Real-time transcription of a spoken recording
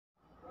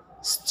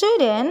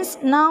Students,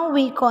 now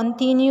we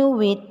continue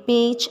with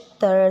page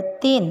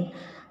 13.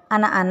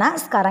 Anak-anak,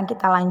 sekarang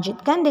kita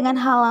lanjutkan dengan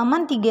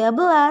halaman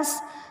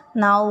 13.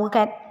 Now look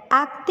at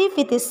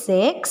activity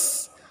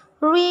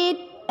 6. Read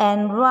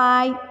and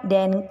write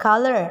then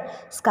color.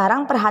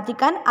 Sekarang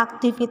perhatikan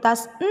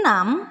aktivitas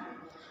 6.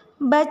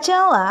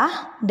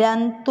 Bacalah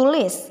dan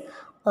tulis,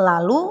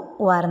 lalu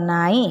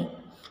warnai.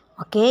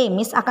 Oke,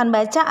 Miss akan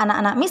baca,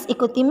 anak-anak Miss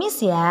ikuti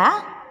Miss ya.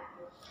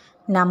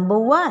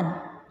 Number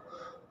 1.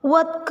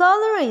 What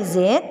color is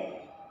it?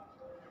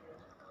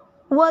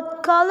 What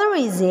color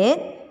is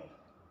it?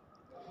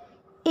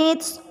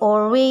 It's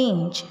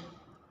orange.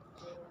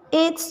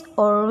 It's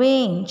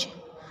orange.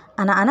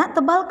 Anak-anak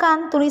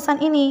tebalkan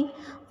tulisan ini.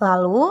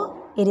 Lalu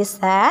it is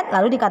said,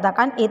 lalu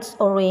dikatakan it's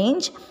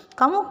orange.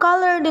 Kamu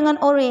color dengan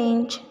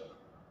orange.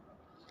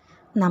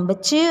 Number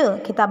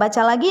 2, kita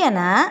baca lagi ya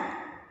nak.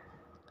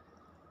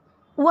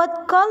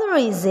 What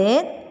color is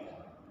it?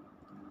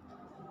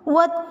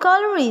 What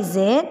color is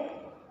it?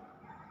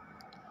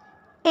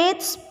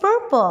 It's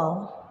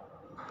purple.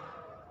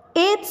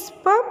 It's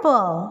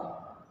purple.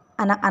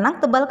 Anak-anak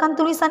tebalkan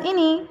tulisan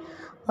ini.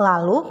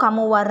 Lalu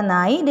kamu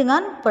warnai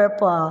dengan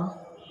purple.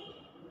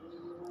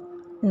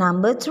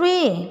 Number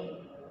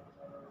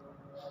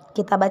 3.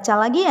 Kita baca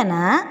lagi ya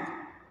nak.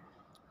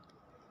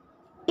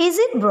 Is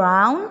it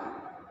brown?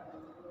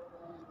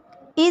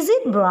 Is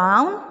it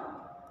brown?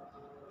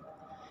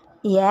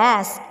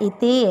 Yes,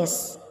 it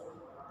is.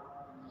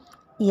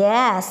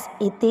 Yes,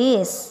 it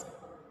is.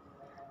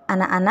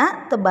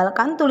 Anak-anak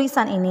tebalkan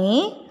tulisan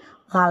ini,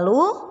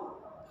 lalu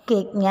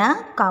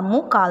cake-nya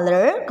kamu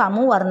color,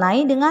 kamu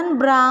warnai dengan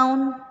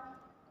brown.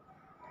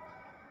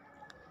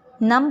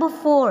 Number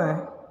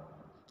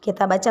 4.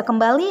 Kita baca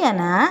kembali ya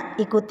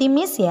nak, ikuti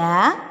Miss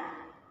ya.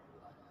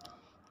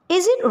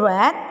 Is it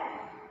red?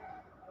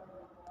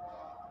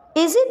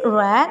 Is it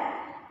red?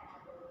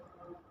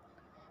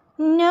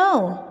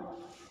 No,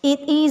 it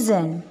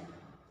isn't.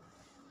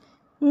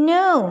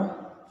 No,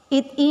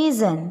 it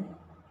isn't.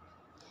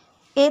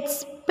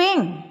 It's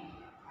pink.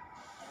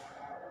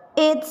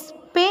 It's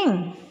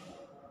pink.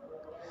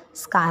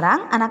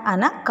 Sekarang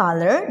anak-anak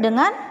color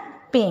dengan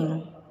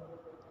pink.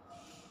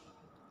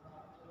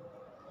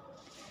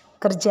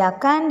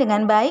 Kerjakan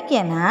dengan baik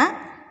ya nak.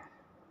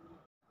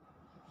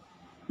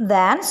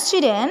 Then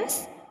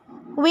students,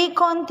 we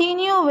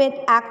continue with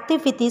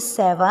activity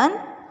 7,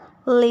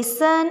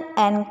 listen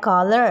and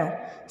color.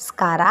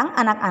 Sekarang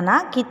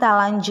anak-anak kita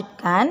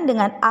lanjutkan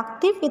dengan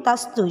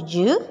aktivitas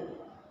 7.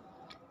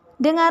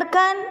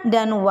 Dengarkan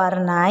dan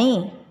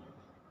warnai.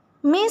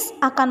 Miss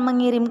akan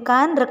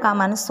mengirimkan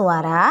rekaman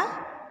suara.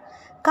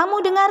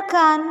 Kamu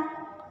dengarkan.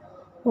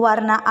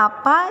 Warna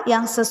apa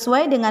yang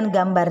sesuai dengan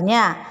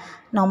gambarnya?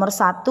 Nomor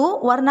 1,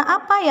 warna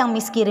apa yang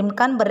Miss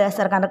kirimkan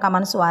berdasarkan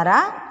rekaman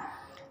suara?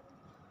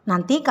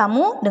 Nanti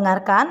kamu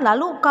dengarkan,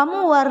 lalu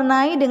kamu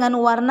warnai dengan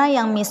warna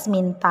yang Miss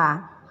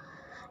minta.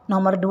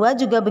 Nomor 2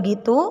 juga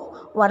begitu.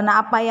 Warna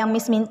apa yang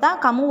Miss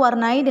minta, kamu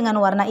warnai dengan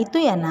warna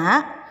itu ya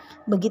nak.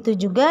 Begitu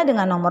juga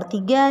dengan nomor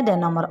 3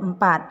 dan nomor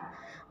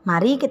 4.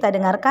 Mari kita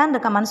dengarkan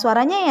rekaman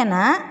suaranya ya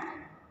nak.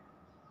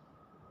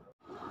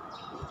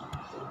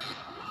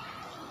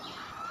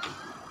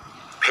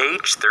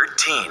 Page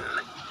 13.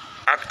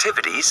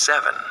 Activity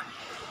 7.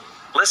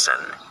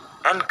 Listen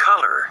and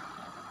color.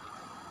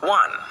 1.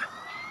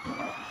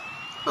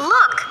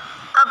 Look,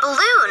 a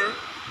balloon.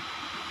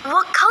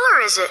 What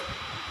color is it?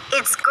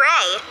 It's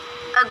gray.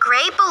 A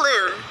gray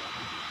balloon.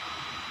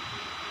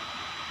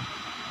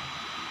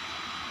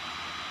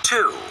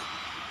 2.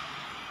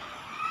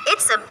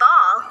 It's a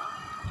ball.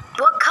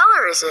 What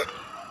color is it?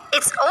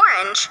 It's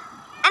orange.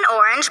 An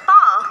orange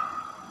ball.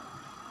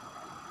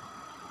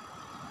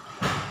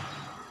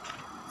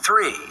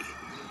 3.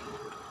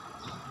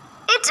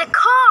 It's a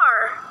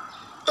car.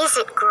 Is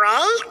it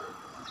gray?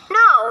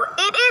 No,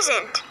 it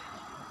isn't.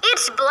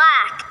 It's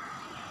black.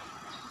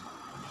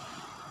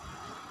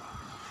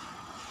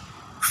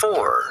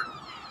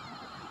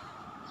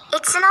 4.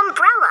 It's an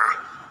umbrella.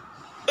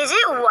 Is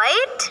it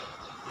white?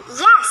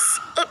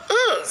 Yes, it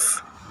is.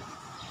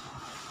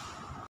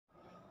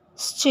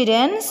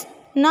 Students,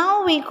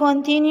 now we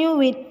continue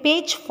with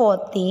page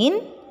 14.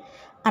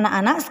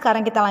 Anak-anak,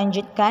 sekarang kita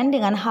lanjutkan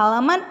dengan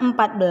halaman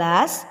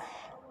 14.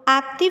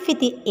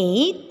 Activity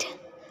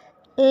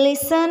 8.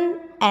 Listen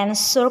and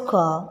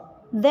circle,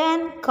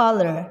 then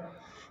color.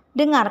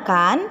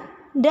 Dengarkan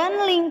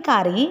dan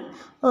lingkari,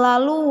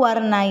 lalu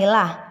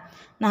warnailah.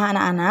 Nah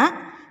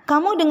anak-anak,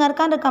 kamu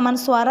dengarkan rekaman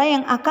suara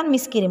yang akan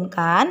Miss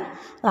kirimkan,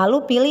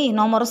 lalu pilih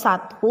nomor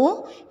 1,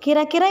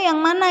 kira-kira yang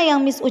mana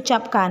yang Miss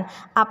ucapkan?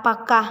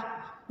 Apakah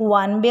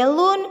 1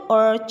 balloon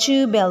or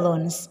 2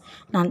 balloons?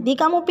 Nanti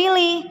kamu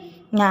pilih.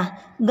 Nah,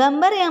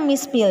 gambar yang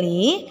Miss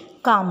pilih,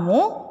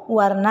 kamu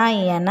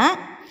warnai ya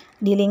nak.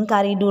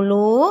 Dilingkari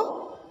dulu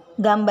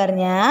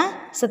gambarnya,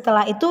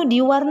 setelah itu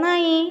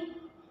diwarnai.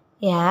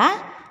 Ya,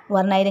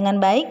 warnai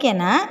dengan baik ya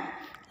nak.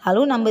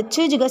 Lalu number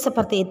 2 juga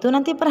seperti itu,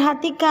 nanti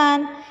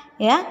perhatikan.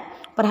 Ya,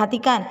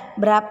 perhatikan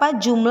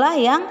berapa jumlah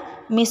yang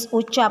Miss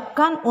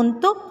ucapkan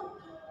untuk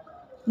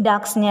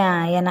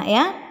ducks-nya ya nak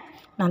ya.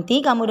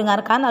 Nanti kamu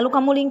dengarkan lalu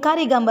kamu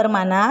lingkari gambar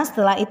mana,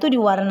 setelah itu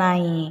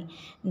diwarnai.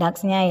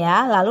 Next-nya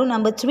ya. Lalu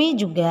number 3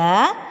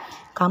 juga.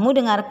 Kamu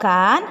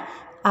dengarkan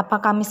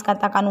apakah Miss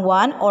katakan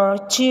 1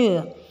 or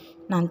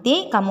 2.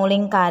 Nanti kamu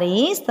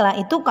lingkari, setelah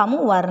itu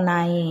kamu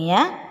warnai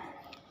ya.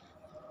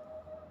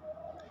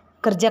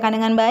 Kerjakan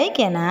dengan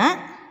baik ya nak.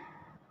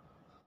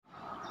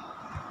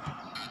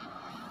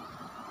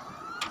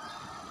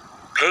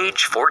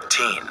 Page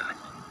 14.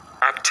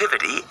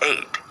 Activity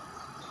 8.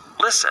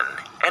 Listen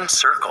and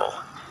circle.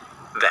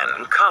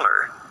 Then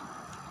color.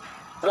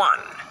 1,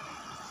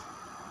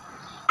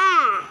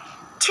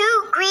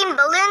 2 green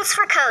balloons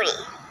for Cody.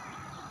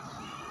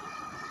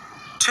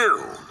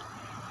 2,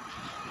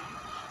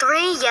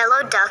 3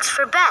 yellow ducks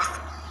for Beth.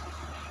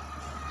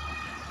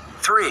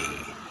 3,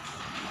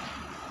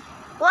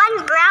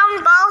 1 brown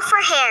ball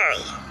for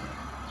Harry.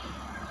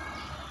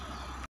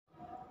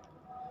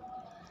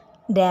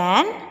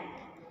 Dan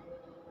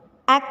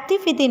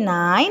activity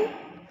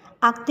 9,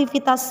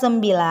 aktivitas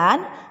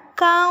 9,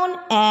 count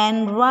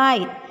and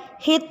write.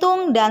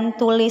 Hitung dan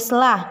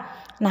tulislah.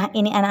 Nah,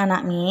 ini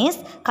anak-anak Miss,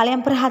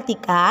 kalian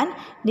perhatikan,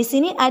 di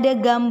sini ada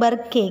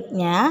gambar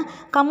cake-nya.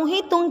 Kamu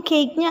hitung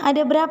cake-nya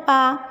ada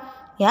berapa?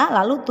 Ya,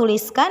 lalu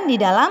tuliskan di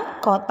dalam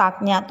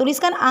kotaknya.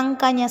 Tuliskan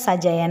angkanya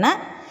saja ya, Nak.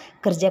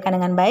 Kerjakan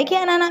dengan baik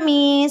ya anak-anak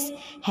Miss.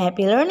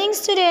 Happy learning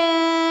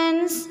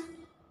students.